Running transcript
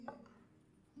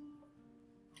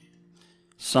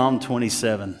Psalm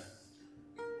 27.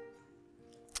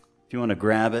 If you want to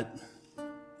grab it.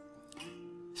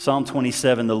 Psalm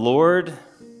 27, the Lord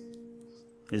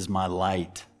is my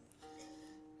light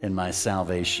and my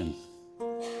salvation.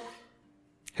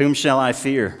 Whom shall I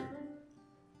fear?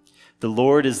 The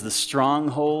Lord is the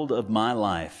stronghold of my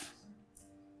life.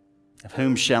 Of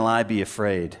whom shall I be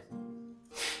afraid?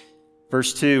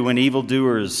 Verse 2, when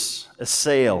evildoers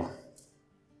assail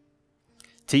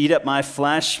to eat up my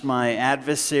flesh, my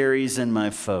adversaries and my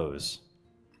foes.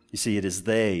 You see, it is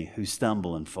they who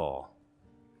stumble and fall.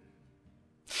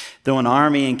 Though an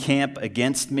army encamp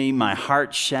against me, my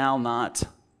heart shall not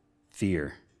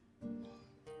fear.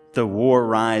 Though war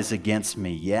rise against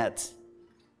me, yet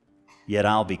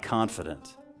I'll be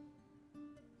confident.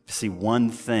 See, one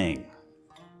thing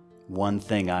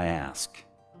I ask.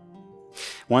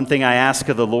 One thing I ask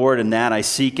of the Lord, and that I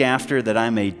seek after, that I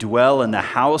may dwell in the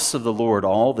house of the Lord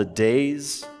all the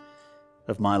days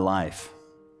of my life,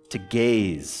 to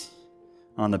gaze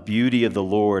on the beauty of the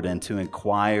Lord and to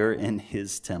inquire in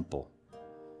his temple.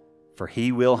 For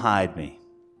he will hide me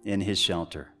in his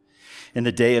shelter. In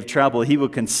the day of trouble, he will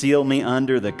conceal me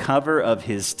under the cover of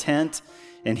his tent,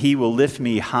 and he will lift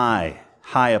me high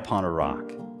upon a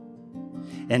rock.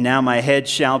 And now my head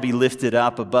shall be lifted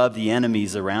up above the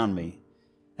enemies around me.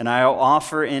 And I'll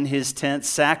offer in his tent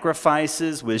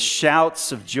sacrifices with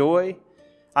shouts of joy.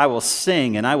 I will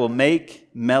sing and I will make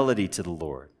melody to the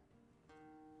Lord.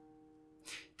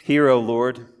 Hear, O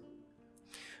Lord,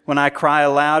 when I cry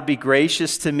aloud, be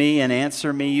gracious to me and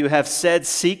answer me. You have said,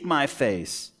 seek my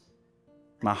face.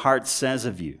 My heart says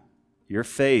of you, your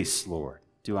face, Lord,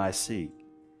 do I seek.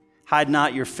 Hide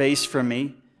not your face from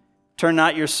me. Turn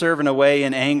not your servant away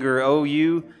in anger. O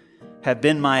you have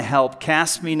been my help.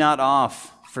 Cast me not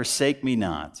off. Forsake me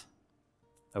not,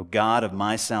 O God of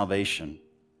my salvation.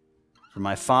 For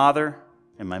my father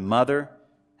and my mother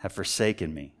have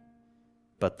forsaken me,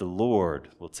 but the Lord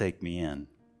will take me in.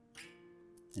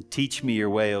 And teach me your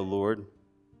way, O Lord.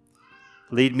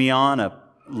 Lead me on a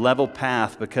level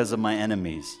path because of my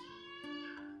enemies.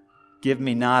 Give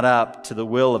me not up to the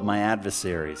will of my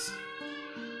adversaries.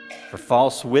 For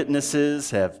false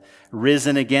witnesses have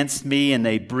risen against me, and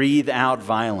they breathe out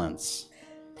violence.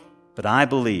 But I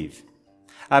believe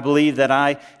that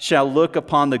I shall look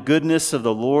upon the goodness of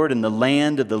the Lord in the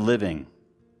land of the living.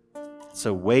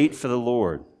 So wait for the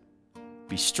Lord.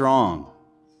 Be strong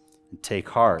and take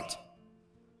heart.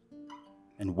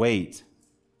 And wait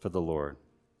for the Lord.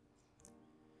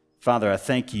 Father, I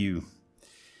thank you.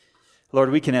 Lord,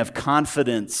 we can have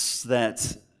confidence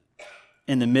that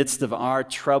in the midst of our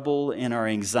trouble, in our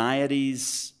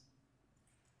anxieties,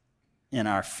 in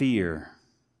our fear,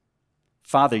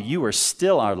 Father, you are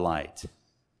still our light.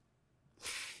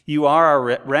 You are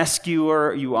our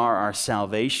rescuer. You are our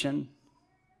salvation.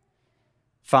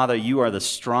 Father, you are the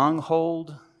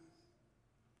stronghold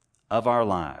of our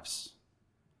lives.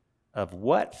 Of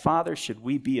what, Father, should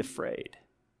we be afraid?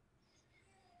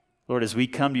 Lord, as we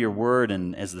come to your word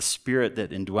and as the Spirit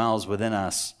that indwells within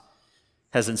us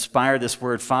has inspired this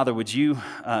word, Father, would you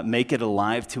make it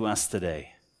alive to us today?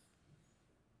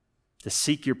 To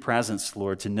seek your presence,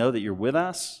 Lord, to know that you're with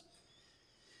us.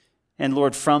 And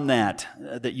Lord, from that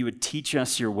you would teach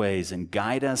us your ways and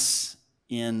guide us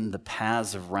in the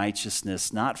paths of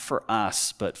righteousness, not for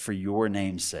us, but for your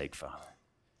name's sake, Father.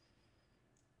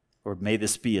 Lord, may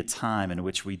this be a time in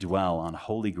which we dwell on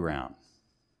holy ground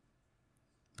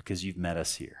because you've met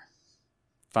us here.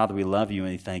 Father, we love you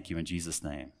and we thank you in Jesus'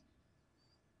 name.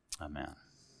 Amen.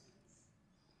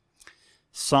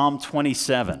 Psalm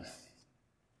 27.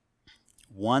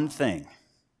 One thing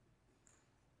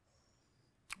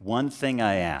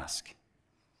I ask,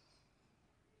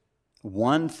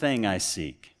 one thing I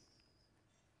seek,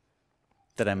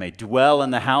 that I may dwell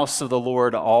in the house of the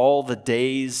Lord all the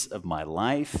days of my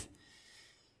life,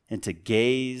 and to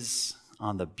gaze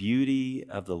on the beauty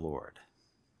of the Lord.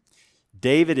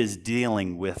 David is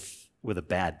dealing with a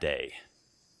bad day.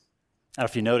 I don't know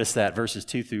if you notice that, verses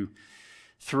 2 through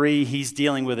 3, he's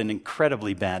dealing with an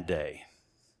incredibly bad day.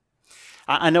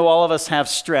 I know all of us have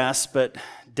stress, but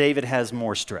David has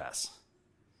more stress.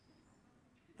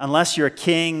 Unless you're a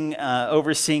king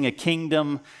overseeing a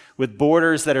kingdom with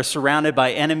borders that are surrounded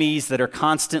by enemies that are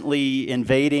constantly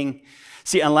invading.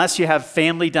 See, unless you have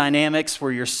family dynamics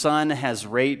where your son has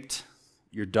raped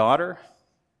your daughter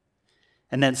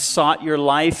and then sought your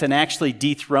life and actually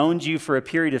dethroned you for a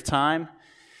period of time.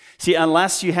 See,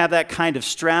 unless you have that kind of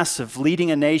stress of leading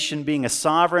a nation, being a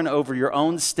sovereign over your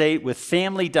own state with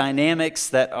family dynamics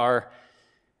that are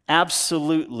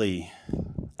absolutely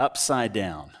upside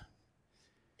down,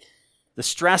 The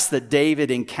stress that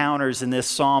David encounters in this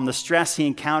psalm, the stress he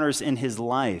encounters in his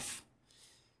life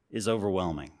is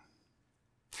overwhelming.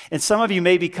 And some of you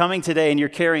may be coming today and you're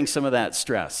carrying some of that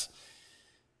stress.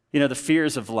 You know, the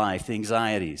fears of life, the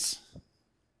anxieties,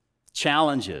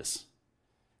 challenges,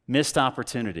 missed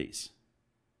opportunities,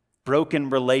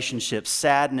 broken relationships,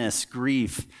 sadness,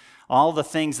 grief, all the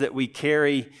things that we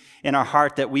carry in our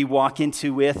heart that we walk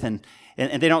into with, and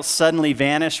they don't suddenly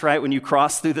vanish, right, when you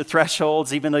cross through the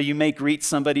thresholds, even though you may greet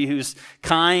somebody who's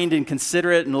kind and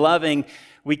considerate and loving.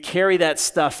 We carry that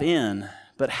stuff in,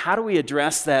 but how do we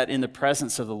address that in the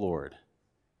presence of the Lord?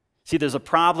 See, there's a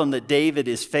problem that David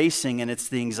is facing, and it's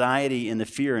the anxiety and the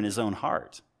fear in his own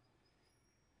heart.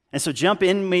 And so jump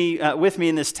with me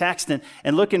in this text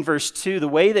and look in verse 2. The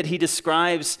way that he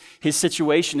describes his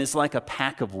situation is like a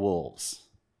pack of wolves.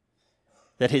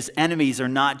 That his enemies are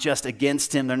not just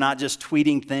against him. They're not just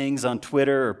tweeting things on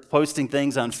Twitter or posting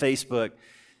things on Facebook.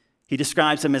 He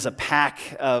describes them as a pack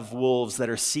of wolves that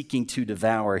are seeking to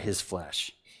devour his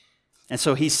flesh. And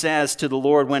so he says to the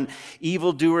Lord, when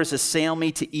evildoers assail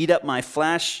me to eat up my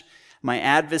flesh, my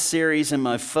adversaries and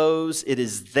my foes, it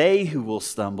is they who will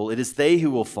stumble, it is they who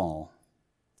will fall.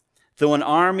 Though an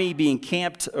army be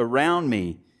encamped around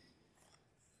me,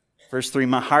 verse 3,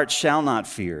 my heart shall not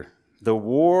fear. The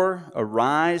war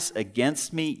arise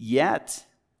against me, yet,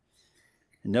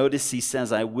 notice he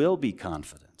says, I will be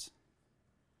confident.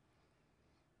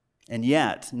 And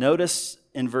yet, notice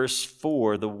in verse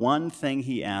 4, the one thing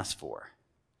he asked for.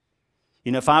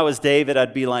 You know, if I was David,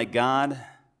 I'd be like, God,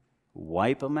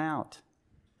 wipe them out.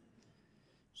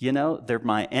 You know, they're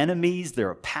my enemies. They're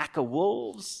a pack of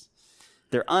wolves.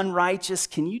 They're unrighteous.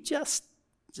 Can you just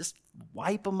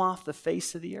wipe them off the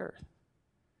face of the earth?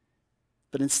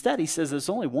 But instead, he says, there's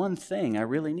only one thing I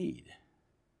really need.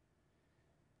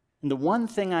 And the one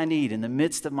thing I need in the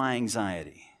midst of my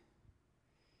anxiety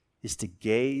is to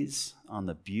gaze on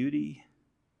the beauty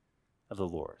of the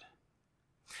Lord.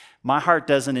 My heart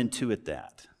doesn't intuit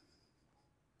that.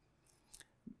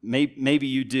 Maybe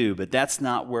you do, but that's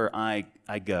not where I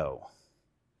go.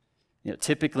 You know,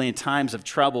 typically in times of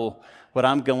trouble, what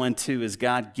I'm going to is,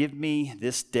 God, give me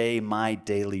this day my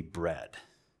daily bread.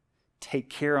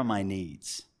 Take care of my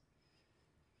needs.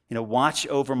 You know, watch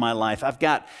over my life. I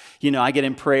get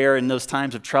in prayer in those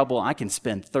times of trouble, I can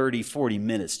spend 30, 40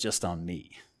 minutes just on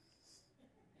me.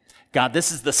 God,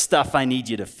 this is the stuff I need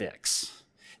you to fix.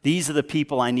 These are the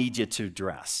people I need you to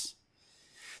address.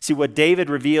 See, what David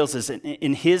reveals is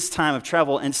in his time of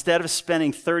trouble, instead of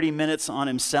spending 30 minutes on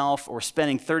himself or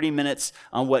spending 30 minutes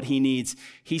on what he needs,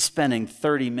 he's spending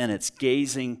 30 minutes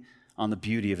gazing on the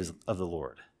beauty of the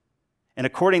Lord. And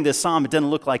according to this psalm, it doesn't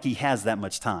look like he has that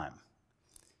much time.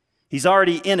 He's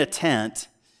already in a tent,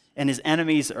 and his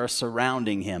enemies are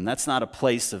surrounding him. That's not a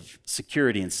place of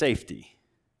security and safety.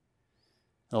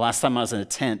 The last time I was in a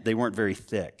tent, they weren't very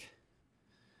thick.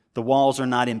 The walls are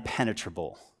not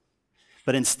impenetrable.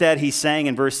 But instead, he's saying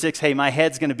in verse 6, hey, my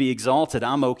head's going to be exalted.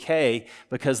 I'm okay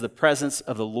because the presence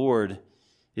of the Lord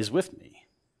is with me.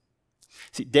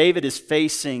 See, David is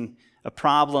facing a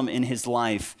problem in his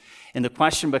life, and the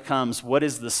question becomes, what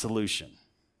is the solution?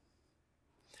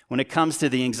 When it comes to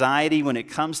the anxiety, when it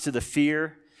comes to the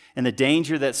fear and the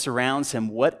danger that surrounds him,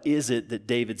 what is it that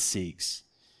David seeks?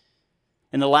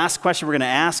 And the last question we're going to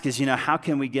ask is, how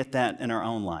can we get that in our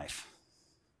own life?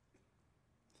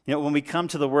 When we come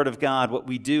to the Word of God, what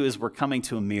we do is we're coming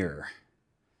to a mirror.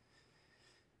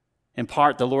 In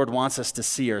part, the Lord wants us to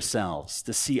see ourselves,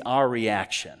 to see our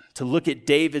reaction, to look at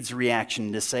David's reaction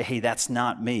and to say, hey, that's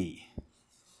not me.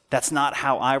 That's not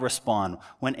how I respond.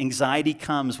 When anxiety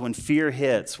comes, when fear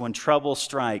hits, when trouble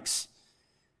strikes,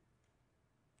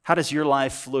 how does your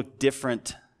life look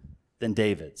different than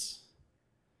David's?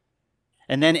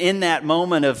 And then in that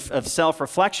moment of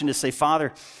self-reflection to say,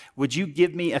 Father, would you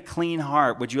give me a clean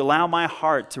heart? Would you allow my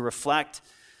heart to reflect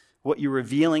what you're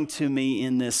revealing to me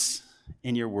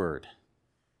in your word?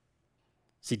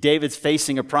 See, David's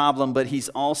facing a problem, but he's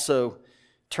also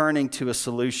turning to a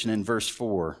solution in verse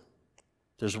 4.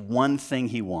 There's one thing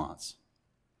he wants.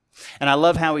 And I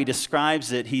love how he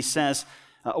describes it. He says,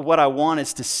 what I want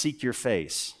is to seek your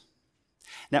face.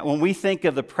 Now, when we think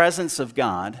of the presence of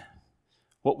God,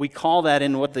 what we call that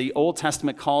and what the Old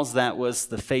Testament calls that was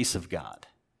the face of God.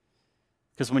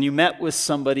 Because when you met with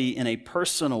somebody in a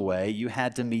personal way, you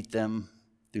had to meet them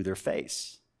through their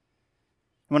face.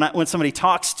 When somebody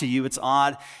talks to you, it's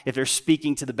odd if they're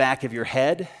speaking to the back of your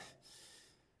head.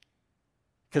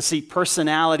 Because see, person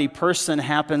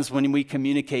happens when we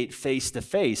communicate face to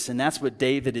face. And that's what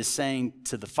David is saying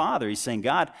to the Father. He's saying,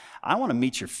 God, I want to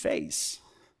meet your face.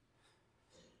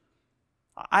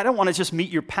 I don't want to just meet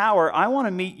your power. I want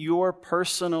to meet your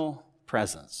personal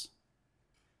presence.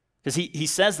 Because he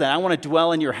says that, I want to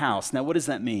dwell in your house. Now, what does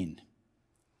that mean?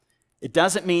 It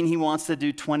doesn't mean he wants to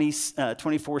do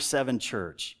 24/7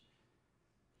 church.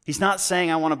 He's not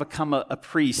saying I want to become a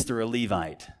priest or a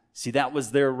Levite. See, that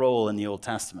was their role in the Old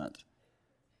Testament.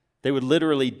 They would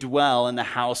literally dwell in the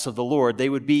house of the Lord. They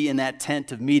would be in that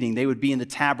tent of meeting. They would be in the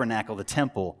tabernacle, the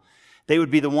temple. They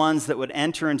would be the ones that would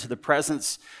enter into the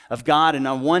presence of God. And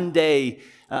on one day,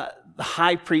 the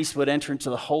high priest would enter into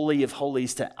the Holy of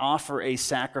Holies to offer a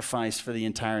sacrifice for the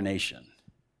entire nation.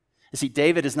 You see,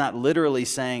 David is not literally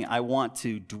saying, I want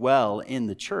to dwell in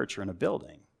the church or in a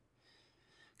building.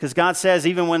 Because God says,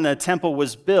 even when the temple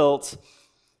was built,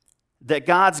 that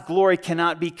God's glory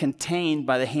cannot be contained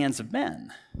by the hands of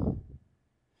men.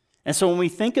 And so when we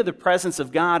think of the presence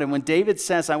of God, and when David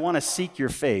says, I want to seek your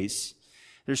face,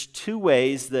 there's two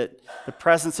ways that the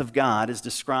presence of God is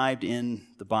described in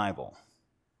the Bible.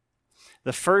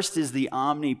 The first is the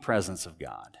omnipresence of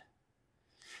God.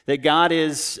 That God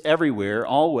is everywhere,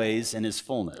 always in his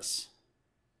fullness.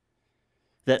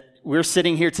 That we're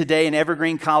sitting here today in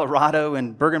Evergreen, Colorado,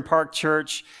 in Bergen Park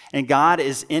Church, and God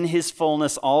is in his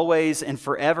fullness always and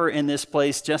forever in this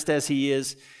place, just as he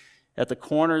is at the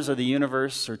corners of the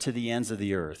universe or to the ends of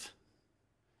the earth.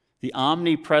 The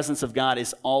omnipresence of God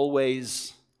is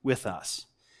always with us.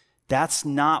 That's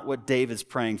not what David's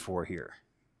praying for here.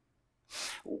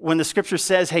 When the scripture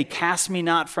says, hey, cast me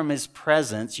not from his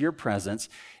presence, your presence,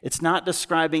 it's not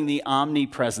describing the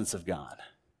omnipresence of God.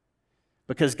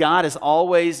 Because God is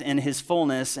always in his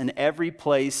fullness in every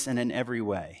place and in every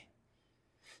way.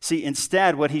 See,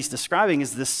 instead, what he's describing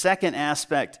is the second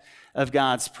aspect of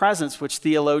God's presence, which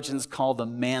theologians call the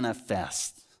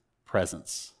manifest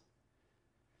presence,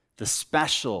 the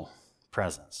special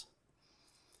presence.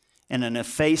 And in a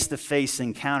face-to-face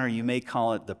encounter, you may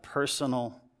call it the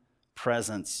personal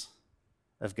presence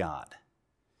of God.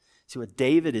 See, what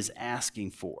David is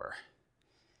asking for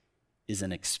is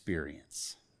an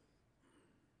experience.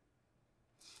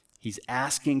 He's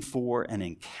asking for an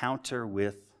encounter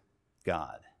with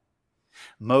God.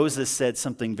 Moses said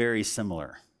something very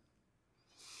similar.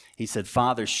 He said,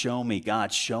 Father, show me,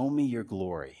 God, show me your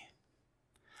glory.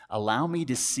 Allow me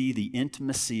to see the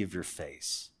intimacy of your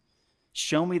face.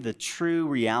 Show me the true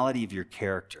reality of your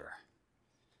character.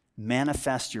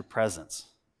 Manifest your presence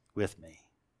with me.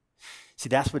 See,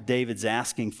 that's what David's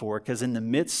asking for, because in the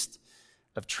midst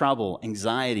of trouble,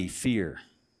 anxiety, fear,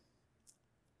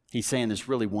 he's saying there's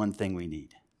really one thing we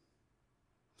need.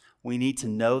 We need to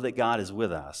know that God is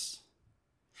with us.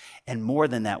 And more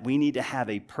than that, we need to have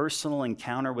a personal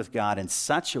encounter with God in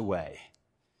such a way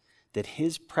that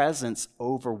his presence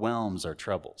overwhelms our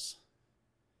troubles.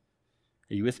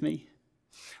 Are you with me?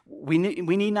 We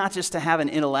need not just to have an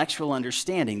intellectual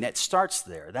understanding. That starts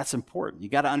there. That's important. You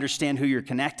got to understand who you're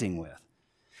connecting with.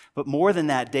 But more than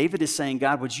that, David is saying,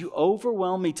 God, would you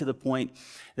overwhelm me to the point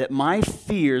that my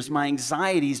fears, my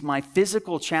anxieties, my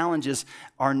physical challenges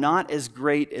are not as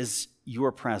great as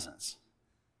your presence?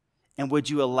 And would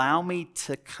you allow me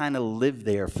to kind of live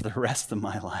there for the rest of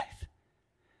my life?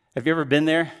 Have you ever been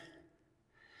there?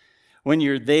 When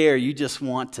you're there, you just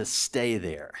want to stay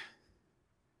there.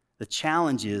 The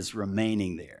challenge is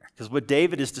remaining there. Because what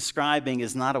David is describing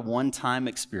is not a one-time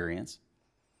experience.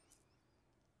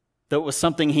 Though it was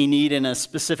something he needed in a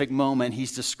specific moment,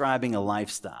 he's describing a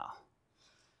lifestyle.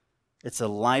 It's a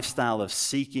lifestyle of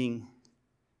seeking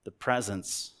the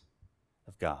presence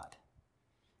of God.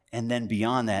 And then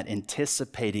beyond that,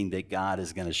 anticipating that God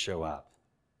is going to show up.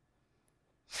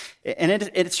 And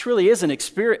it truly is an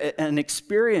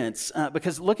experience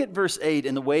because look at verse 8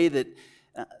 and the way that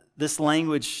this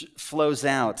language flows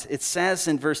out. It says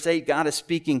in verse 8, God is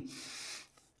speaking,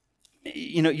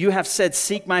 you have said,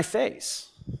 seek my face.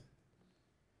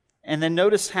 And then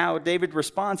notice how David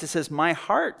responds. It says, my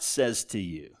heart says to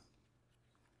you,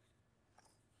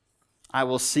 I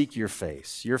will seek your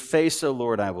face. Your face, O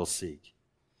Lord, I will seek.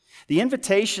 The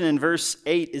invitation in verse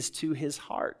 8 is to his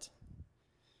heart.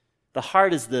 The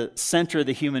heart is the center of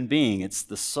the human being. It's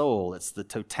the soul. It's the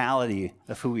totality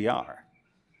of who we are.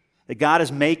 That God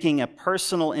is making a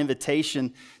personal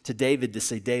invitation to David to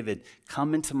say, David,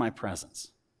 come into my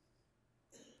presence.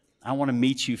 I want to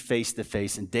meet you face to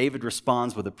face. And David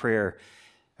responds with a prayer,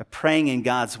 praying in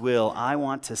God's will. I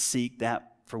want to seek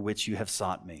that for which you have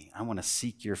sought me. I want to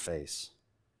seek your face.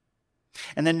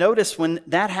 And then notice when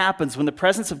that happens, when the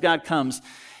presence of God comes,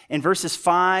 in verses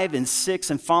 5 and 6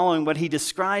 and following, what he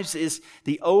describes is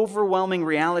the overwhelming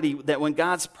reality that when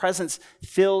God's presence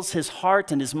fills his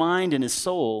heart and his mind and his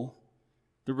soul,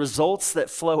 the results that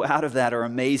flow out of that are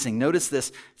amazing. Notice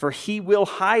this, for he will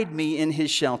hide me in his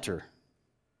shelter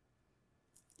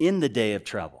in the day of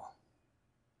trouble.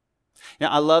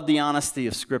 Now, I love the honesty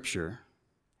of Scripture.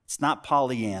 It's not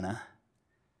Pollyanna.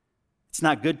 It's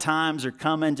not good times are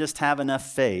coming, just have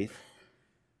enough faith.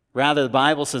 Rather, the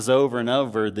Bible says over and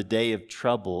over, the day of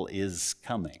trouble is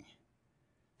coming.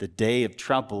 The day of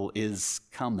trouble is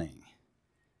coming.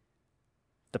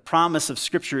 The promise of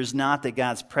Scripture is not that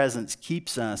God's presence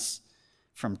keeps us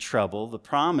from trouble. The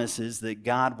promise is that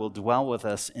God will dwell with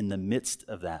us in the midst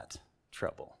of that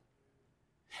trouble.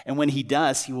 And when he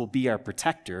does, he will be our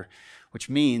protector, which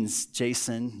means,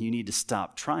 Jason, you need to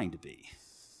stop trying to be.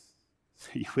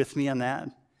 Are you with me on that?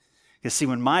 Because see,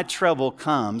 when my trouble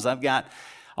comes, I've got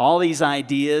all these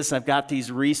ideas, I've got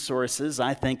these resources,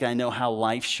 I think I know how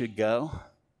life should go.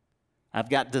 I've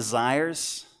got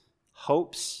desires,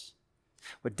 hopes.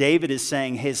 What David is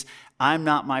saying is, I'm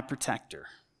not my protector.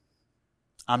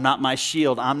 I'm not my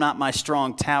shield. I'm not my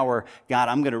strong tower. God,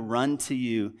 I'm going to run to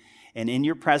you. And in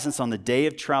your presence on the day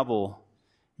of trouble,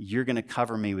 you're going to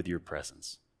cover me with your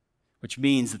presence, which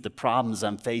means that the problems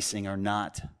I'm facing are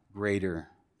not greater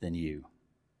than you.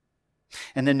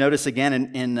 And then notice again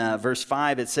in verse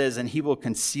 5, it says, and he will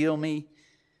conceal me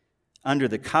under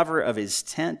the cover of his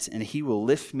tent, and he will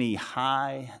lift me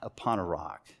high upon a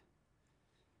rock.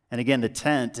 And again, the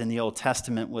tent in the Old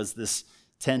Testament was this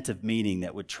tent of meeting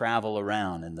that would travel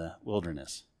around in the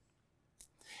wilderness.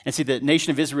 And see, the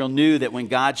nation of Israel knew that when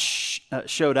God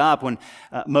showed up, when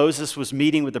Moses was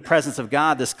meeting with the presence of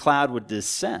God, this cloud would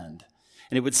descend.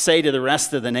 And it would say to the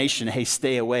rest of the nation, hey,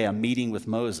 stay away, I'm meeting with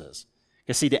Moses.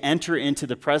 Because see, to enter into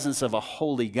the presence of a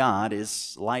holy God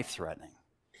is life-threatening.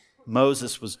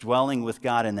 Moses was dwelling with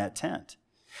God in that tent.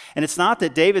 And it's not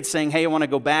that David's saying, hey, I want to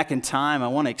go back in time, I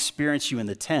want to experience you in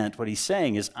the tent. What he's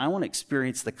saying is, I want to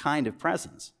experience the kind of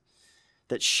presence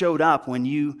that showed up when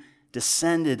you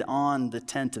descended on the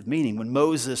tent of meeting, when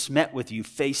Moses met with you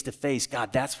face to face.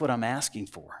 God, that's what I'm asking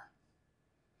for.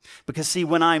 Because see,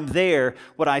 when I'm there,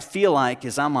 what I feel like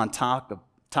is I'm on top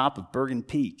of Bergen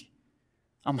Peak.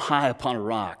 I'm high upon a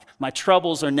rock. My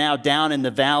troubles are now down in the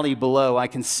valley below. I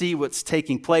can see what's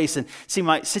taking place. And see,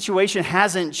 my situation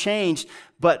hasn't changed,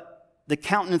 but the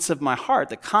countenance of my heart,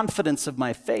 the confidence of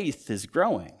my faith is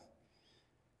growing.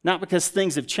 Not because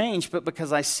things have changed, but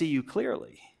because I see you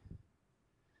clearly.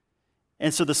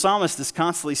 And so the psalmist is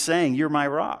constantly saying, you're my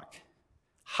rock.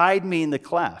 Hide me in the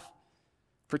cleft.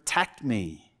 Protect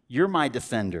me. You're my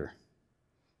defender.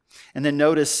 And then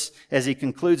notice as he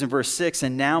concludes in verse 6,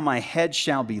 and now my head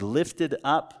shall be lifted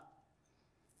up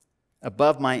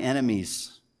above my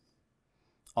enemies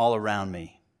all around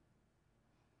me.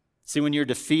 See, when you're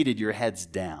defeated, your head's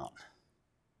down.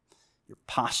 Your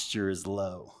posture is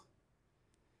low.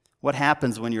 What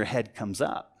happens when your head comes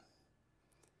up?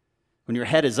 When your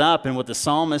head is up, and what the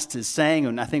psalmist is saying,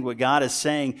 and I think what God is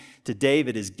saying to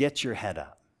David is, get your head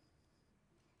up.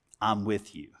 I'm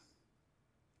with you.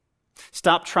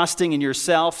 Stop trusting in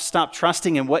yourself. Stop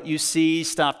trusting in what you see.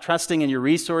 Stop trusting in your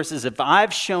resources. If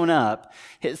I've shown up,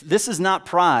 this is not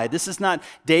pride. This is not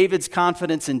David's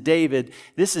confidence in David.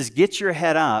 This is get your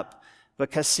head up,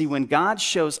 because see, when God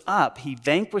shows up, he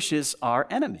vanquishes our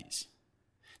enemies.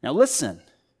 Now listen,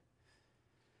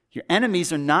 your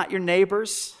enemies are not your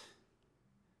neighbors.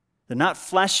 They're not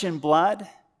flesh and blood.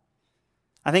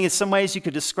 I think in some ways you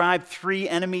could describe three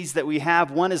enemies that we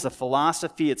have. One is a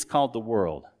philosophy. It's called the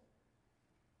world.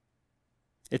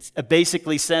 It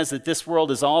basically says that this world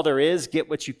is all there is. Get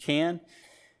what you can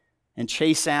and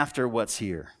chase after what's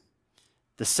here.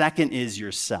 The second is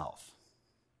yourself,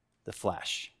 the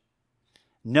flesh.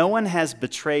 No one has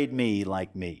betrayed me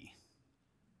like me.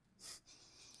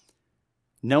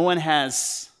 No one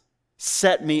has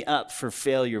set me up for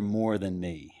failure more than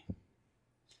me.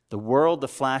 The world, the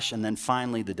flesh, and then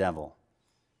finally the devil.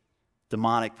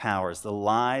 Demonic powers, the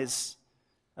lies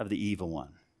of the evil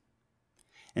one.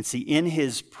 And see, in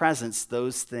his presence,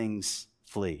 those things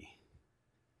flee.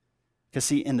 Because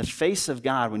see, in the face of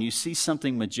God, when you see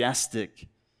something majestic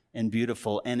and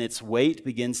beautiful and its weight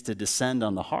begins to descend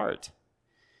on the heart,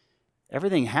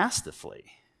 everything has to flee.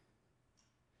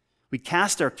 We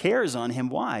cast our cares on him.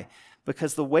 Why?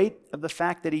 Because the weight of the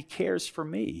fact that he cares for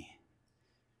me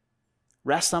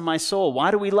rests on my soul.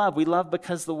 Why do we love? We love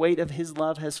because the weight of his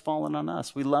love has fallen on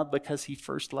us. We love because he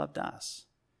first loved us.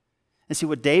 And see,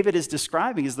 what David is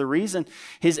describing is the reason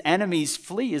his enemies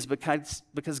flee is because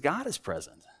God is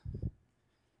present.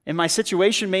 And my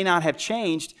situation may not have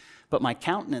changed, but my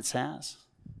countenance has.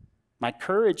 My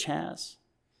courage has.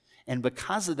 And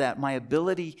because of that, my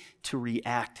ability to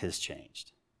react has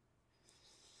changed.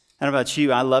 I don't know about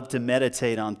you, I love to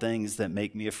meditate on things that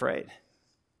make me afraid.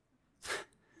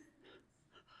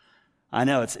 I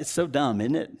know, it's so dumb,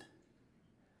 isn't it?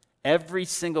 Every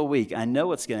single week, I know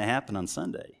what's going to happen on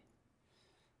Sunday.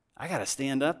 I got to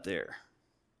stand up there.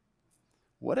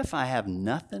 What if I have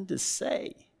nothing to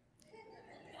say?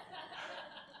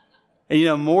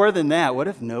 And more than that, what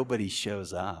if nobody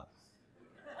shows up?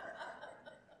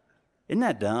 Isn't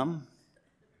that dumb?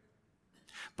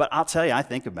 But I'll tell you, I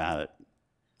think about it.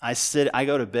 I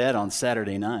go to bed on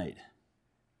Saturday night.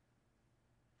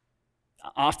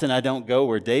 Often I don't go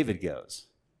where David goes.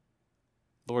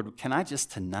 Lord, can I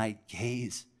just tonight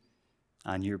gaze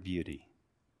on your beauty?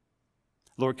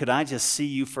 Lord, could I just see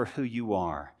you for who you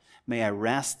are? May I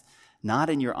rest not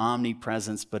in your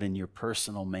omnipresence, but in your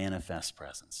personal manifest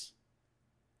presence.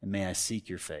 And may I seek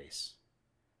your face.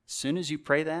 As soon as you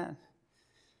pray that, it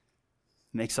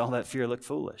makes all that fear look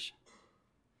foolish.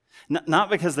 Not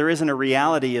because there isn't a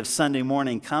reality of Sunday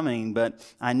morning coming, but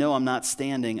I know I'm not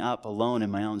standing up alone in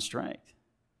my own strength.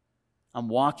 I'm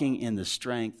walking in the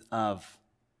strength of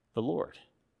the Lord.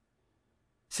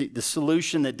 See, the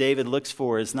solution that David looks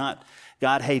for is not,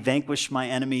 God, hey, vanquish my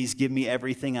enemies, give me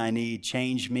everything I need,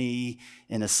 change me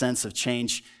in a sense of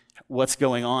change what's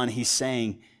going on. He's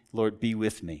saying, Lord, be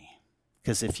with me,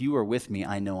 because if you are with me,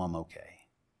 I know I'm okay.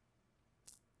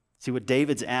 See, what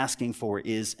David's asking for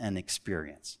is an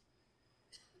experience.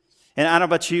 And I don't know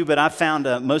about you, but I've found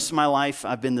most of my life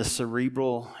I've been the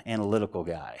cerebral, analytical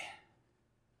guy.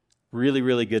 Really,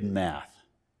 really good in math.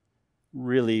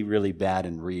 Really, really bad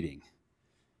in reading.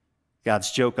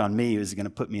 God's joke on me was going to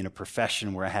put me in a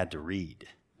profession where I had to read.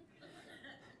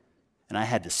 And I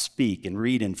had to speak and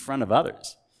read in front of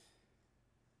others.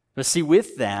 But see,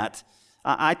 with that,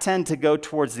 I tend to go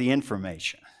towards the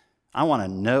information. I want to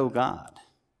know God.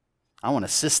 I want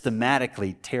to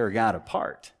systematically tear God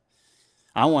apart.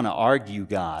 I want to argue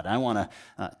God. I want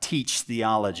to teach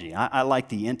theology. I like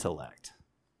the intellect.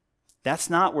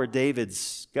 That's not where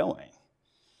David's going.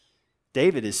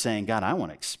 David is saying, God, I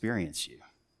want to experience you.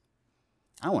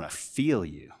 I want to feel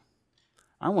you.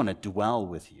 I want to dwell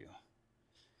with you.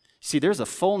 See, there's a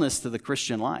fullness to the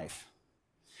Christian life.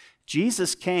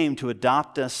 Jesus came to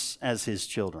adopt us as his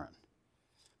children,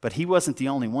 but he wasn't the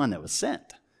only one that was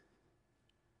sent.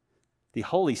 The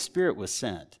Holy Spirit was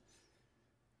sent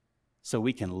so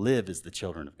we can live as the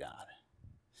children of God,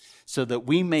 so that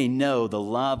we may know the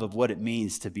love of what it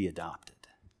means to be adopted.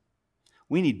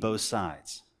 We need both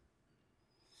sides.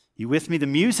 You with me? The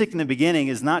music in the beginning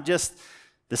is not just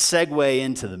the segue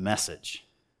into the message.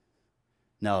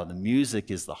 No, the music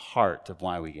is the heart of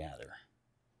why we gather.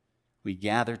 We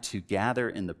gather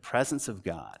in the presence of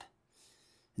God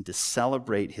and to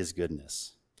celebrate his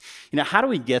goodness. How do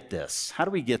we get this? How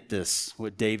do we get this,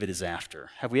 what David is after?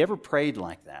 Have we ever prayed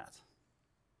like that?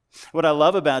 What I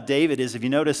love about David is, if you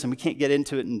notice, and we can't get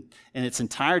into it in its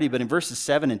entirety, but in verses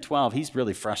 7 and 12, he's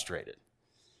really frustrated.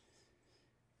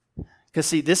 Because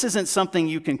see, this isn't something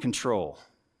you can control.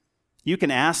 You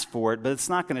can ask for it, but it's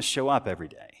not going to show up every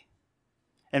day.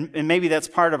 And maybe that's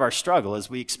part of our struggle, as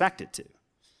we expect it to.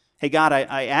 Hey, God,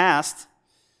 I asked,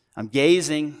 I'm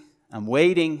gazing, I'm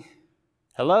waiting.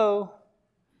 Hello?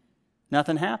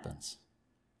 Nothing happens.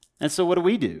 And so what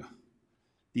do?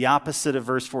 The opposite of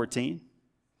verse 14.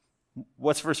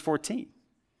 What's verse 14?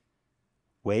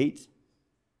 Wait,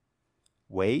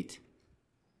 wait,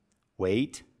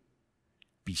 wait,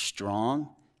 be strong,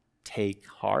 take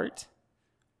heart,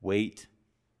 wait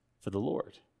for the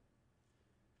Lord.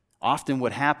 Often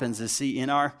what happens is, see, in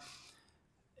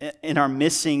our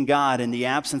missing God, in the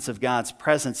absence of God's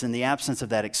presence, in the absence of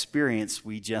that experience,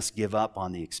 we just give up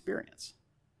on the experience.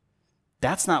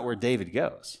 That's not where David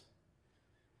goes.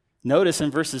 Notice in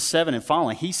verses 7 and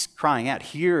following, he's crying out,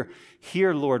 hear,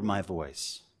 Lord, my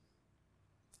voice.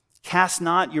 Cast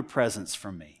not your presence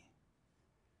from me.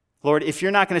 Lord, if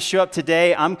you're not going to show up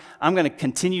today, I'm going to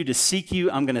continue to seek you.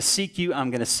 I'm going to seek you.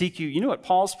 I'm going to seek you. You know what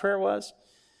Paul's prayer was?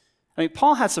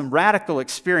 Paul had some radical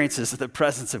experiences of the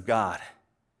presence of God.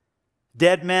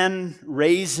 Dead men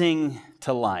raising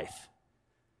to life.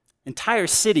 Entire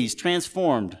cities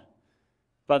transformed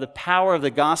by the power of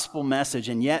the gospel message.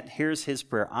 And yet, here's his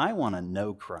prayer. I want to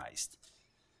know Christ.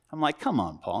 I'm like, come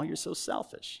on, Paul, you're so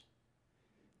selfish.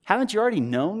 Haven't you already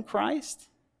known Christ?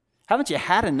 Haven't you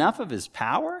had enough of his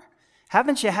power?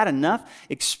 Haven't you had enough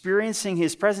experiencing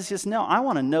his presence? He says, no, I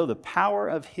want to know the power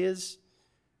of his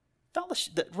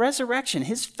fellowship, the resurrection,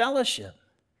 his fellowship,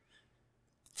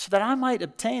 so that I might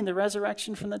obtain the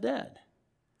resurrection from the dead.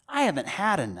 I haven't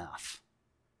had enough.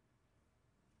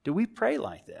 Do we pray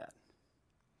like that?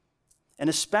 And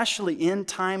especially in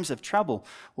times of trouble,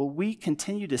 will we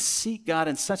continue to seek God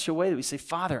in such a way that we say,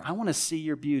 Father, I want to see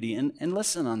your beauty. And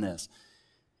listen on this.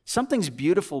 Something's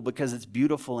beautiful because it's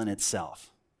beautiful in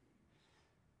itself.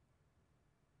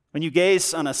 When you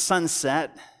gaze on a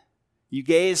sunset, You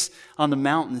gaze on the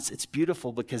mountains, it's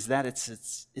beautiful because it's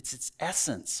its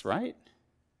essence, right?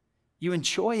 You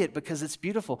enjoy it because it's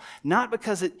beautiful, not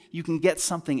because you can get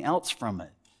something else from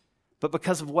it, but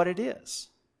because of what it is.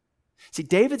 See,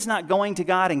 David's not going to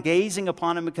God and gazing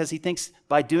upon him because he thinks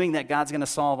by doing that God's going to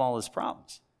solve all his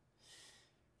problems.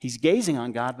 He's gazing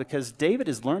on God because David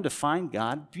has learned to find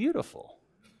God beautiful.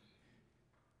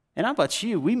 And how about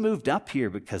you? We moved up here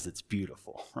because it's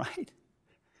beautiful, right?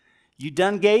 You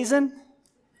done gazing?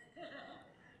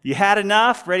 You had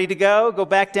enough? Ready to go? Go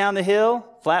back down the hill?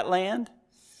 Flat land?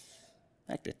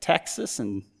 Back to Texas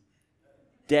and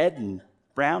dead and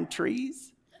brown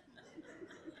trees?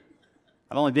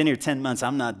 I've only been here 10 months.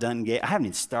 I'm not done gazing. I haven't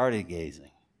even started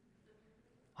gazing.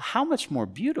 How much more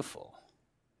beautiful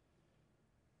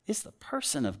is the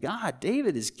person of God?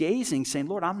 David is gazing, saying,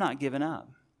 Lord, I'm not giving up.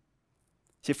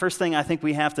 See, first thing I think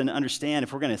we have to understand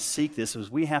if we're going to seek this is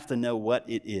we have to know what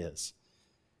it is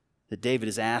that David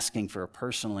is asking for a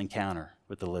personal encounter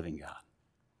with the living God.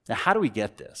 Now, how do we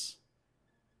get this?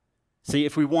 See,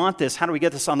 if we want this, how do we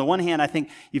get this? On the one hand, I think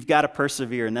you've got to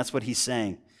persevere, and that's what he's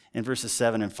saying in verses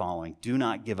 7 and following. Do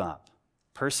not give up.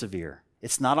 Persevere.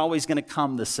 It's not always going to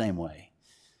come the same way.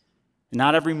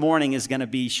 Not every morning is going to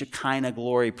be Shekinah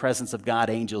glory, presence of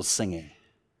God, angels singing.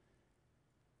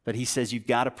 But he says you've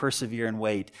got to persevere and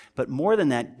wait. But more than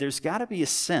that, there's got to be a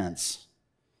sense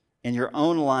in your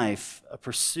own life, a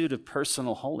pursuit of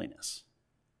personal holiness.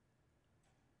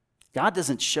 God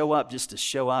doesn't show up just to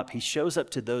show up. He shows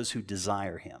up to those who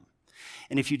desire him.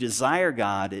 And if you desire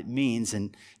God, it means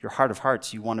in your heart of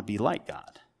hearts, you want to be like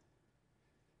God.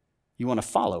 You want to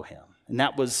follow him. And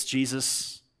that was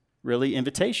Jesus' really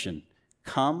invitation.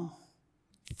 Come,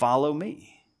 follow me.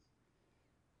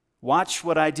 Watch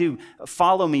what I do.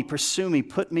 Follow me, pursue me,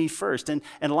 put me first. And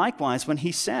likewise, when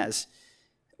he says,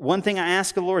 one thing I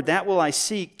ask of the Lord, that will I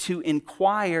seek, to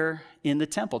inquire in the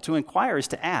temple. To inquire is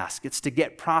to ask. It's to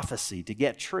get prophecy, to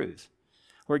get truth.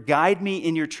 Or guide me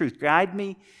in your truth. Guide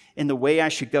me in the way I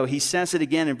should go. He says it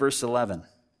again in verse 11.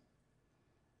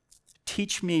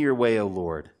 Teach me your way, O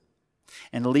Lord,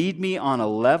 and lead me on a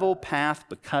level path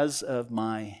because of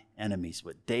my enemies.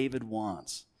 What David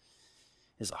wants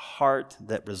is a heart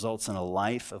that results in a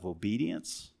life of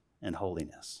obedience and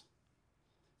holiness.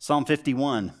 Psalm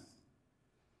 51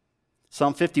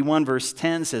 verse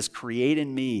 10 says, create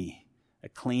in me a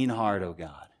clean heart, O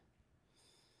God,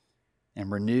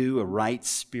 and renew a right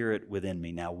spirit within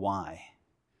me. Now why?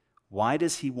 Why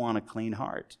does he want a clean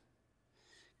heart?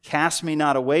 Cast me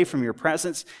not away from your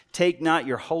presence. Take not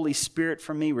your Holy Spirit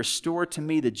from me. Restore to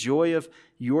me the joy of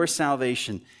your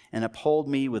salvation and uphold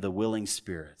me with a willing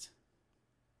spirit.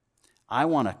 I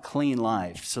want a clean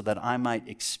life so that I might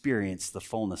experience the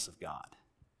fullness of God.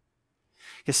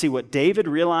 You see, what David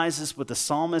realizes, what the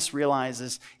psalmist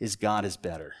realizes, is God is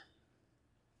better.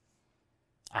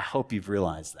 I hope you've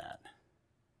realized that.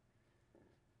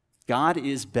 God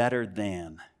is better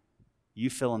than, you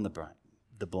fill in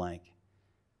the blank.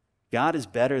 God is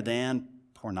better than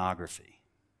pornography.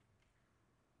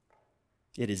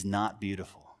 It is not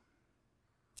beautiful.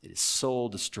 It is soul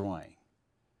destroying.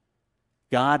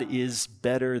 God is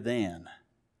better than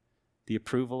the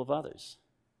approval of others,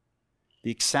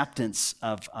 the acceptance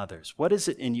of others. What is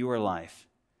it in your life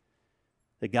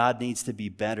that God needs to be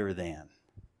better than?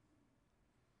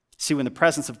 See, when the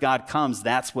presence of God comes,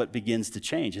 that's what begins to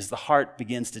change, as the heart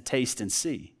begins to taste and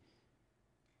see.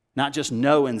 Not just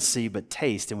know and see, but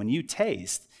taste. And when you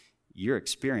taste, you're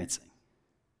experiencing.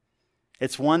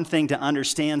 It's one thing to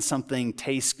understand something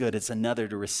tastes good. It's another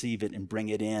to receive it and bring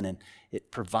it in, and it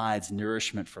provides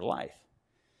nourishment for life.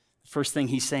 The first thing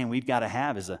he's saying we've got to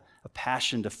have is a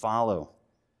passion to follow,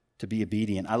 to be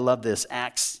obedient. I love this.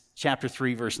 Acts chapter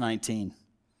 3, verse 19.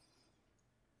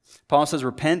 Paul says,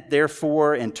 repent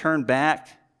therefore and turn back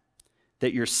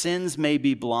that your sins may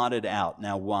be blotted out.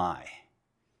 Now why?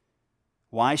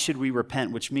 Why should we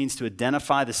repent? Which means to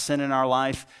identify the sin in our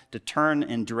life, to turn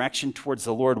in direction towards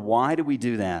the Lord. Why do we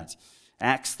do that?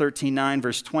 Acts 13:9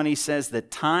 verse 20 says that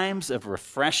times of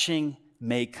refreshing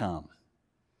may come.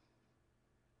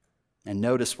 And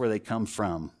notice where they come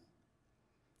from.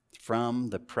 From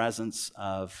the presence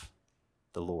of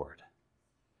the Lord.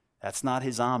 That's not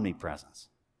his omnipresence.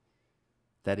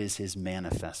 That is his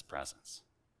manifest presence.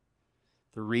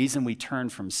 The reason we turn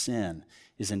from sin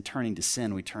is in turning to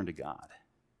sin, we turn to God.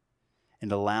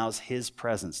 And allows his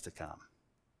presence to come.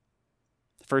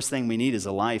 The first thing we need is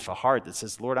a life, a heart that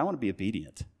says, Lord, I want to be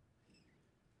obedient.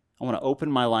 I want to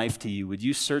open my life to you. Would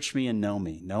you search me and know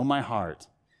my heart,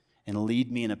 and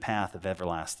lead me in a path of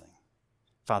everlasting?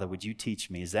 Father, would you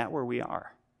teach me? Is that where we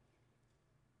are?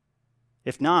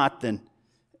 If not, then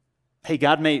hey,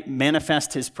 God may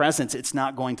manifest his presence. It's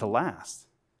not going to last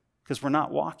because we're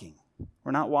not walking.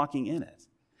 We're not walking in it.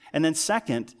 And then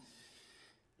second,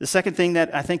 the second thing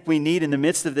that I think we need in the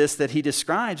midst of this that he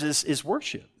describes is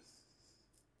worship.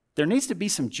 There needs to be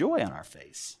some joy on our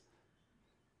face.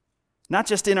 Not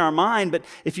just in our mind, but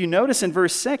if you notice in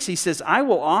verse 6, he says, I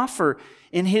will offer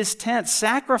in his tent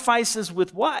sacrifices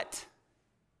with what?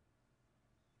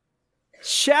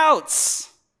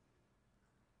 Shouts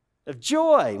of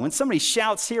joy. When somebody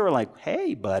shouts here, we're like,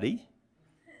 hey, buddy,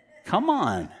 come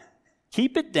on,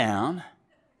 keep it down.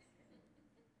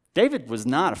 David was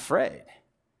not afraid.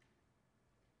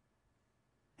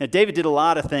 Now, David did a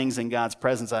lot of things in God's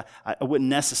presence I wouldn't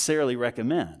necessarily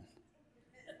recommend,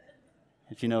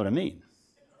 if you know what I mean.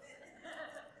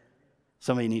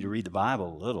 Some of you need to read the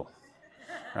Bible a little,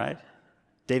 right?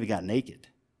 David got naked.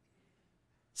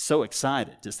 So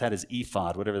excited, just had his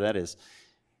ephod, whatever that is,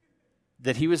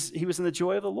 that he was in the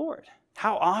joy of the Lord.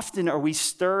 How often are we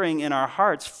stirring in our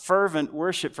hearts fervent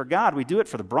worship for God? We do it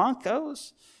for the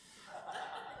Broncos.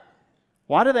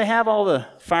 Why do they have all the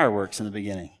fireworks in the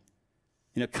beginning?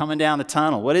 Coming down the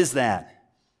tunnel. What is that?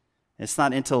 It's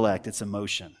not intellect, it's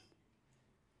emotion.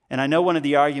 And I know one of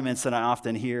the arguments that I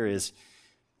often hear is,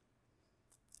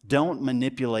 don't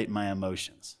manipulate my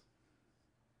emotions.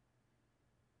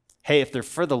 Hey, if they're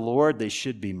for the Lord, they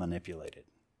should be manipulated.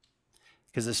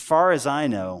 Because as far as I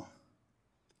know,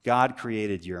 God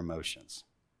created your emotions.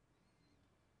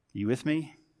 You with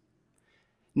me?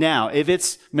 Now, if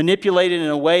it's manipulated in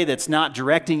a way that's not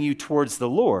directing you towards the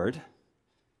Lord,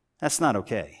 that's not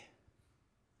okay.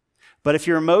 But if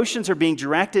your emotions are being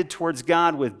directed towards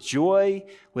God with joy,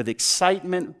 with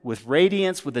excitement, with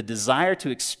radiance, with a desire to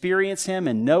experience him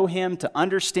and know him, to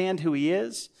understand who he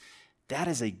is, that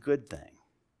is a good thing.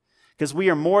 Because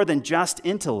we are more than just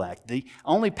intellect. The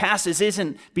only passage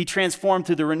isn't be transformed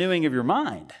through the renewing of your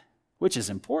mind, which is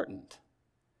important.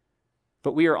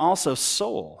 But we are also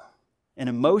soul and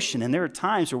emotion, and there are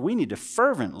times where we need to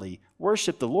fervently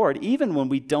worship the Lord, even when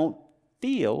we don't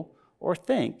feel or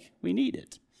think we need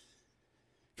it.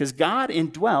 Because God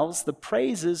indwells the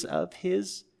praises of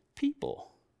his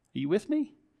people. Are you with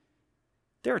me?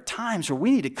 There are times where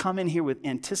we need to come in here with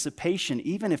anticipation,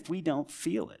 even if we don't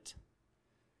feel it.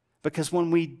 Because when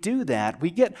we do that,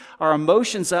 we get our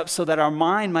emotions up so that our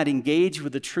mind might engage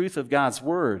with the truth of God's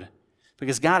word.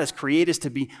 Because God has created us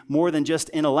to be more than just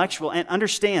intellectual. And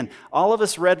understand, all of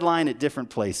us redline at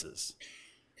different places.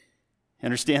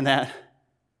 Understand that?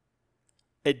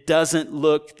 It doesn't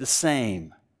look the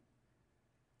same.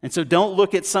 And so don't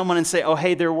look at someone and say, oh,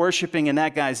 hey, they're worshiping and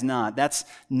that guy's not. That's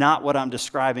not what I'm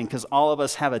describing, because all of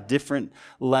us have a different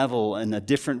level and a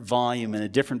different volume and a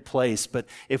different place. But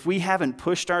if we haven't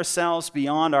pushed ourselves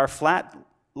beyond our flat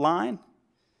line,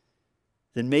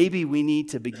 then maybe we need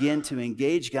to begin to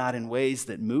engage God in ways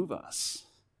that move us.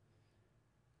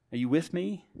 Are you with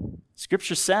me?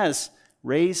 Scripture says,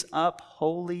 raise up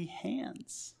holy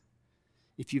hands.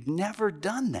 If you've never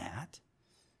done that,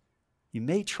 you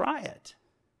may try it.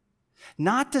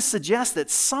 Not to suggest that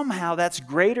somehow that's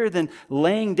greater than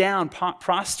laying down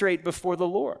prostrate before the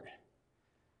Lord.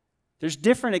 There's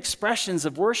different expressions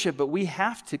of worship, but we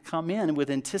have to come in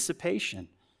with anticipation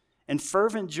and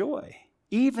fervent joy,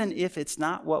 even if it's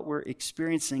not what we're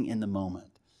experiencing in the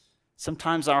moment.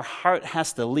 Sometimes our heart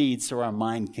has to lead so our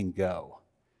mind can go.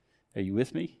 Are you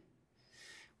with me?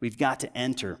 We've got to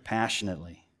enter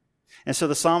passionately. And so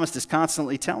the psalmist is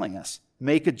constantly telling us,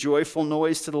 make a joyful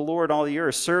noise to the Lord, all the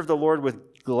earth. Serve the Lord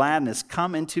with gladness.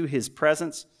 Come into his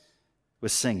presence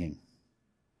with singing.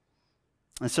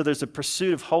 And so there's a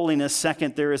pursuit of holiness.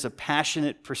 Second, there is a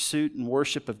passionate pursuit and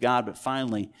worship of God. But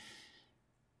finally,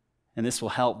 and this will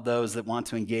help those that want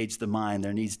to engage the mind,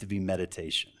 there needs to be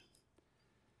meditation.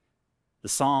 The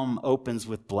psalm opens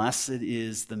with, blessed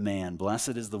is the man, blessed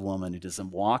is the woman who doesn't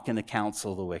walk in the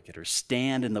counsel of the wicked, or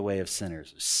stand in the way of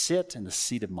sinners, or sit in the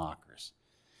seat of mockers.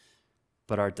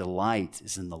 But our delight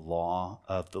is in the law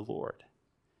of the Lord.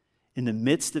 In the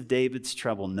midst of David's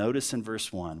trouble, notice in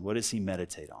verse 1, what does he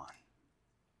meditate on?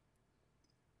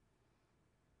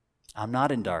 I'm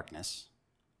not in darkness.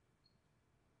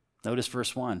 Notice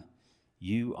verse 1,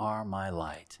 you are my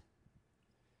light.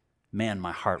 Man,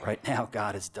 my heart right now,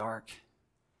 God, is dark.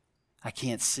 I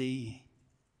can't see.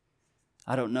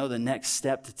 I don't know the next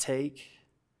step to take.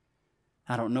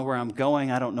 I don't know where I'm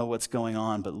going. I don't know what's going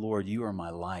on. But Lord, you are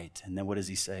my light. And then what does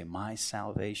he say? My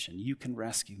salvation. You can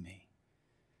rescue me.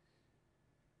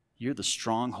 You're the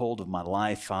stronghold of my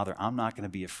life, Father. I'm not going to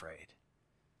be afraid.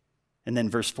 And then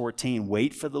verse 14,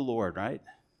 wait for the Lord, right?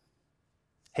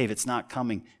 Hey, if it's not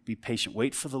coming, be patient.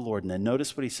 Wait for the Lord. And then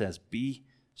notice what he says. Be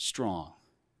strong.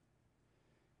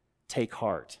 Take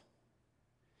heart.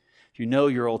 If you know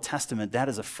your Old Testament, that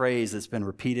is a phrase that's been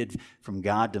repeated from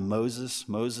God to Moses,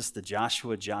 Moses to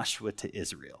Joshua, Joshua to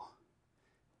Israel.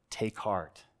 Take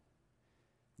heart.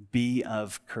 Be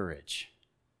of courage.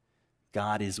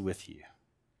 God is with you.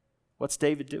 What's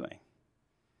David doing?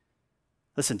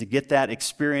 Listen, to get that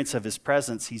experience of his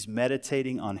presence, he's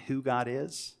meditating on who God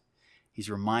is. He's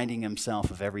reminding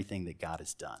himself of everything that God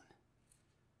has done.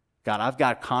 God, I've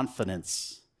got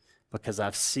confidence because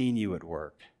I've seen you at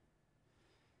work.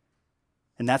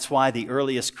 And that's why the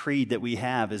earliest creed that we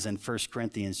have is in 1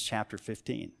 Corinthians chapter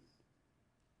 15.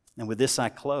 And with this I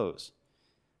close.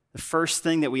 The first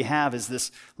thing that we have is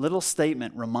this little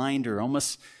statement, reminder,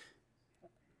 almost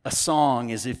a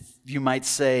song, as if you might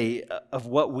say, of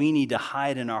what we need to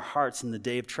hide in our hearts in the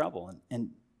day of trouble.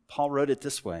 And Paul wrote it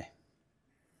this way: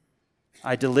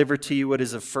 I deliver to you what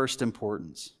is of first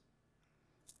importance,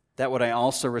 that what I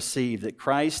also received, that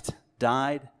Christ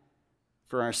died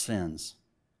for our sins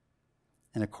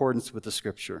in accordance with the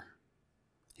Scripture.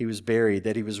 He was buried,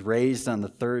 that he was raised on the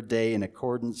third day in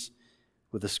accordance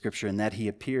with the Scripture, and that he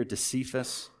appeared to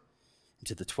Cephas, and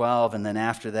to the 12, and then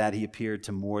after that he appeared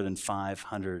to more than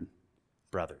 500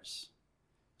 brothers.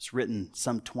 It's written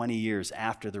some 20 years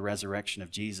after the resurrection of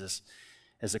Jesus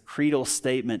as a creedal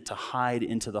statement to hide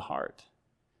into the heart.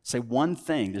 Say one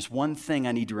thing, there's one thing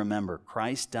I need to remember: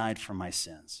 Christ died for my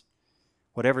sins.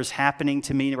 Whatever's happening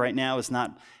to me right now is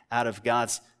not out of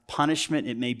God's punishment.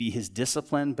 It may be his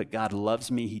discipline, but God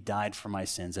loves me. He died for my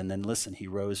sins. And then listen, he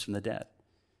rose from the dead.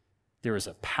 There is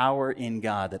a power in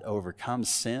God that overcomes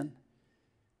sin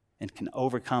and can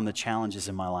overcome the challenges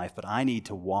in my life, but I need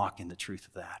to walk in the truth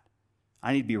of that.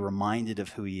 I need to be reminded of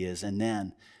who he is, and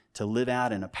then to live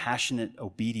out in a passionate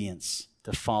obedience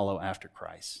to follow after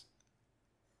Christ.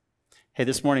 Hey,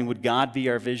 this morning, would God be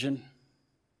our vision?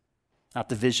 Not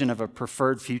the vision of a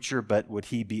preferred future, but would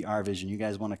he be our vision? You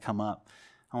guys want to come up?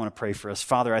 I want to pray for us.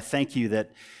 Father, I thank you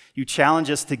that you challenge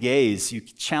us to gaze. You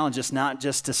challenge us not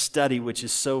just to study, which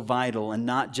is so vital, and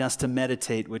not just to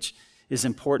meditate, which is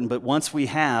important, but once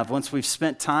we've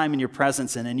spent time in your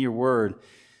presence and in your word,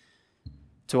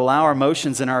 to allow our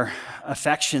emotions and our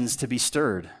affections to be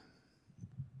stirred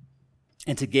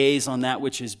and to gaze on that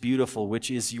which is beautiful, which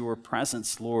is your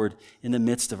presence, Lord, in the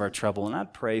midst of our trouble. And I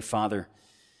pray, Father,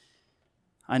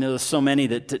 I know there's so many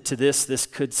that to this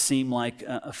could seem like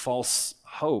a false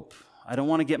hope. I don't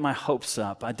want to get my hopes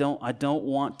up. I don't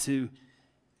want to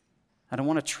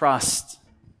trust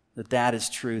that is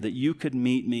true, that you could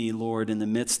meet me, Lord, in the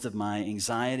midst of my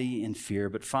anxiety and fear.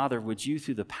 But Father, would you,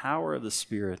 through the power of the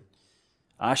Spirit,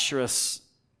 usher us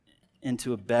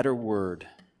into a better word,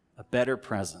 a better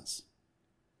presence.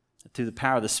 Through the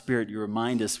power of the Spirit, you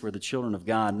remind us we're the children of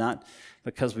God, not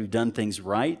because we've done things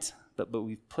right, but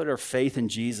we've put our faith in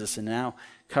Jesus, and now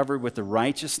covered with the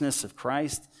righteousness of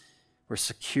Christ, we're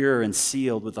secure and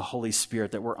sealed with the Holy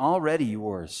Spirit, that we're already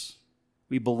yours.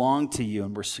 We belong to you,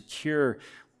 and we're secure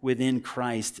within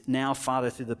Christ. Now, Father,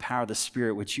 through the power of the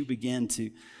Spirit, would you begin to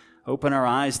open our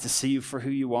eyes to see you for who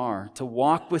you are, to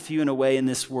walk with you in a way in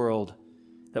this world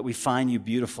that we find you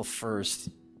beautiful first,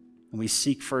 and we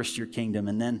seek first your kingdom,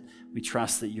 and then we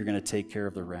trust that you're going to take care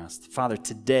of the rest. Father,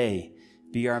 today,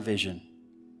 be our vision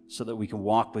so that we can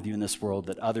walk with you in this world,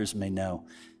 that others may know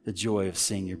the joy of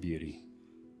seeing your beauty.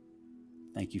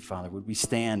 Thank you, Father. Would we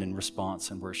stand in response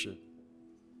and worship?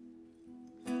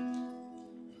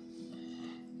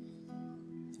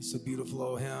 It's a beautiful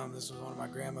old hymn. This was one of my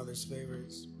grandmother's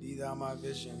favorites. Be thou my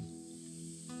vision.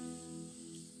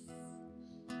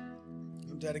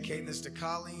 I'm dedicating this to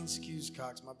Colleen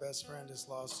Skewscox. My best friend just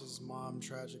lost his mom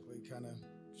tragically.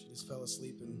 She just fell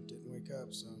asleep and didn't wake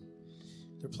up. So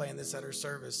they're playing this at her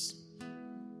service.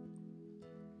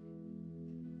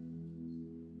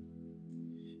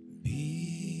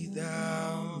 Be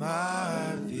thou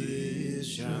my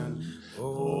vision,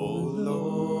 O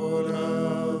Lord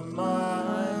of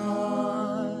my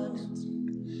heart,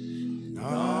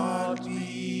 not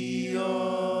be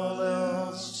all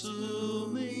else to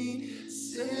me,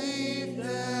 save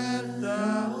that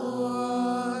thou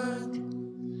art.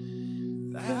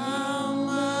 Thou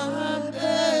my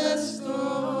best,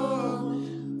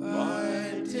 Lord,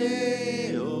 by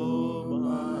day or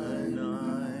by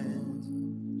night,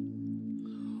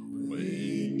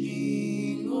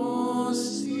 waking or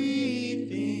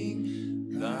sleeping,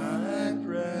 thy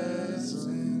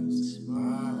presence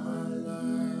my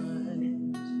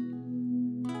light.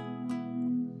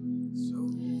 So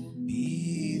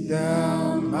be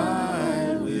thou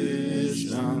my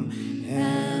wisdom,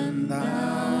 and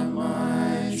thou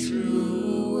my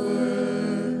true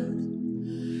word.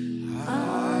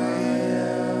 I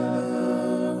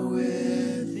ever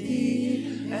with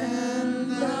thee,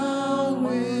 and thou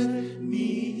with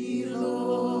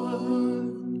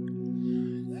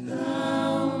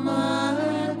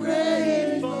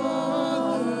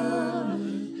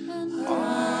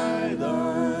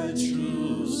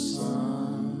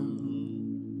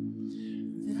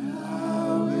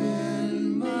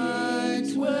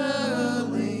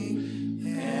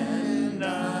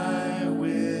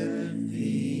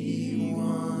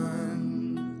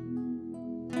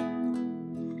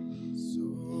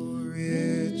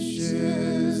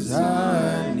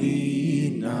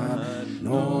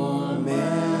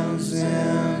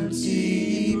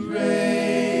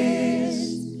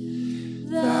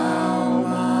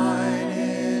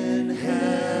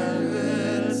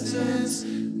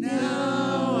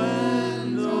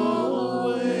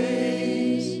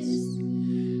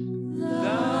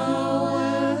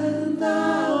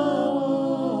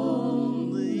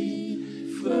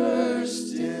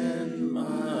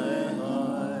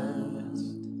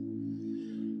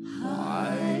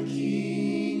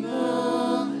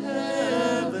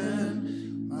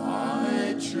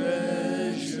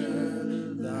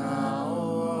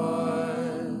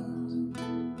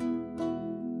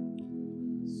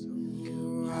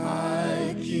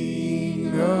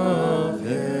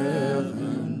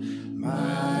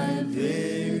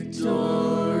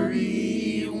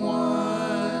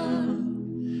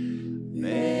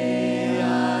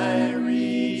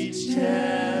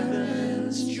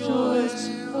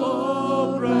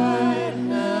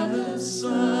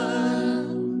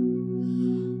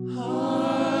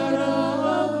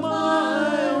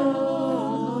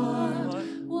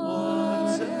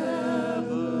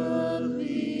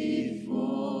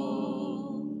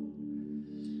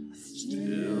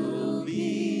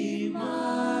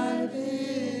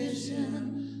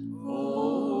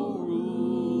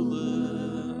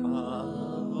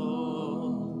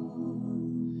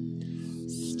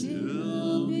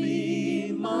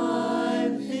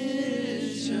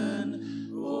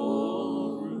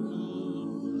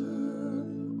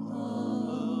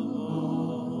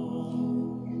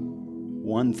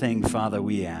one thing, Father,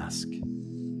 we ask.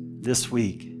 This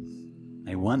week,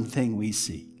 may one thing we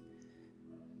seek.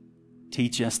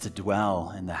 Teach us to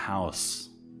dwell in the house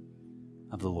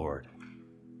of the Lord.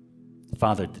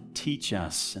 Father, to teach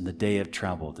us in the day of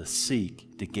trouble to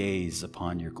seek, to gaze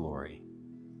upon your glory.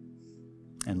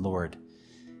 And Lord,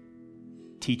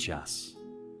 teach us,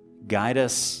 guide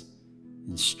us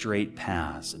in straight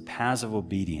paths and paths of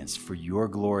obedience for your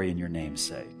glory and your name's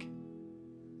sake.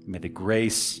 May the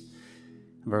grace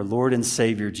of our Lord and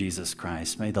Savior Jesus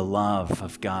Christ, may the love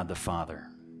of God the Father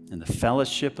and the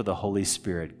fellowship of the Holy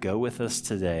Spirit go with us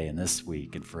today and this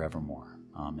week and forevermore.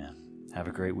 Amen. Have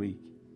a great week.